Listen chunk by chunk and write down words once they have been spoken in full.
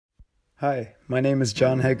Hi, my name is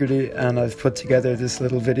John Hegarty and I've put together this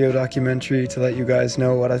little video documentary to let you guys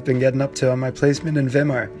know what I've been getting up to on my placement in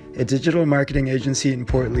Vimar, a digital marketing agency in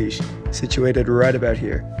Portlaoise, situated right about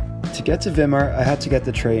here. To get to Vimar, I had to get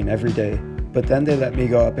the train every day, but then they let me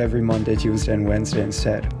go up every Monday, Tuesday and Wednesday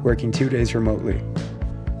instead, working 2 days remotely.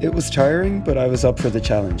 It was tiring, but I was up for the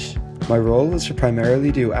challenge. My role was to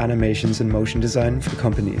primarily do animations and motion design for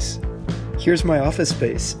companies. Here's my office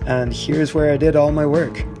space, and here's where I did all my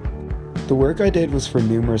work. The work I did was for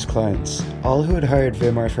numerous clients, all who had hired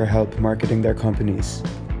Vimar for help marketing their companies.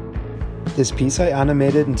 This piece I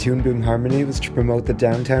animated in Toon Boom Harmony was to promote the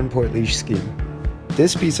Downtown Portlaoise scheme.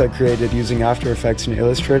 This piece I created using After Effects and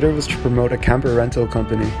Illustrator was to promote a camper rental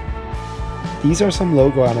company. These are some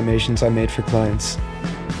logo animations I made for clients.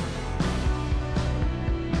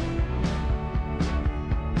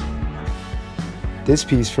 This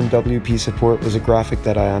piece from WP Support was a graphic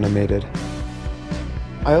that I animated.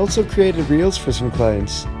 I also created reels for some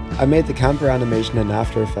clients. I made the camper animation in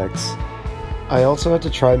After Effects. I also had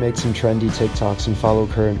to try make some trendy TikToks and follow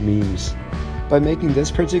current memes. By making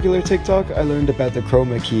this particular TikTok, I learned about the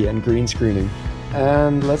chroma key and green screening.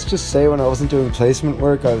 And let's just say when I wasn't doing placement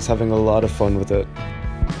work, I was having a lot of fun with it.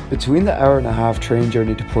 Between the hour-and-a-half train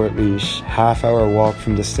journey to Portlaoise, half-hour walk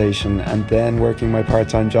from the station, and then working my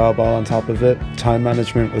part-time job all on top of it, time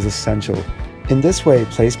management was essential. In this way,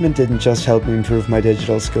 placement didn't just help me improve my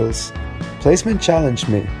digital skills. Placement challenged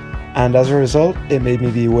me, and as a result, it made me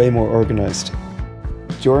be way more organized.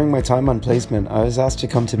 During my time on placement, I was asked to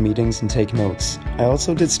come to meetings and take notes. I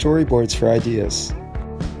also did storyboards for ideas.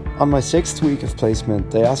 On my 6th week of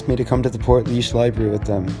placement, they asked me to come to the Portlaoise Library with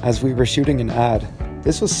them, as we were shooting an ad.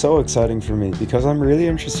 This was so exciting for me, because I'm really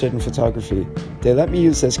interested in photography. They let me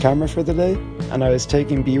use this camera for the day, and I was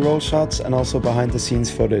taking B-roll shots and also behind-the-scenes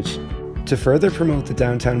footage. To further promote the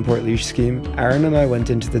Downtown Portlaoise scheme, Aaron and I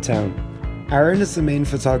went into the town. Aaron is the main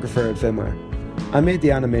photographer at Vimar. I made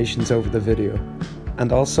the animations over the video,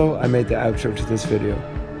 and also I made the outro to this video.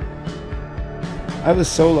 I was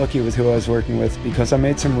so lucky with who I was working with because I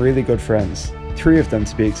made some really good friends, 3 of them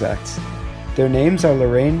to be exact. Their names are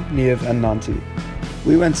Lorraine, Niamh and Nanti.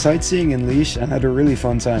 We went sightseeing in Laois and had a really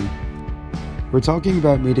fun time. We're talking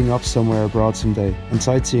about meeting up somewhere abroad someday and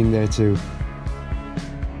sightseeing there too.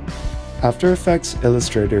 After Effects,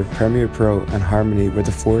 Illustrator, Premiere Pro and Harmony were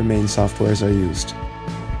the 4 main softwares I used.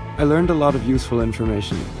 I learned a lot of useful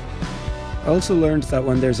information. I also learned that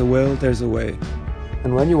when there's a will, there's a way.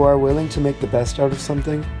 And when you are willing to make the best out of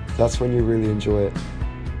something, that's when you really enjoy it.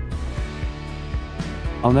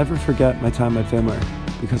 I'll never forget my time at Vimar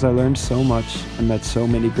because I learned so much and met so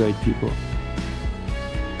many great people.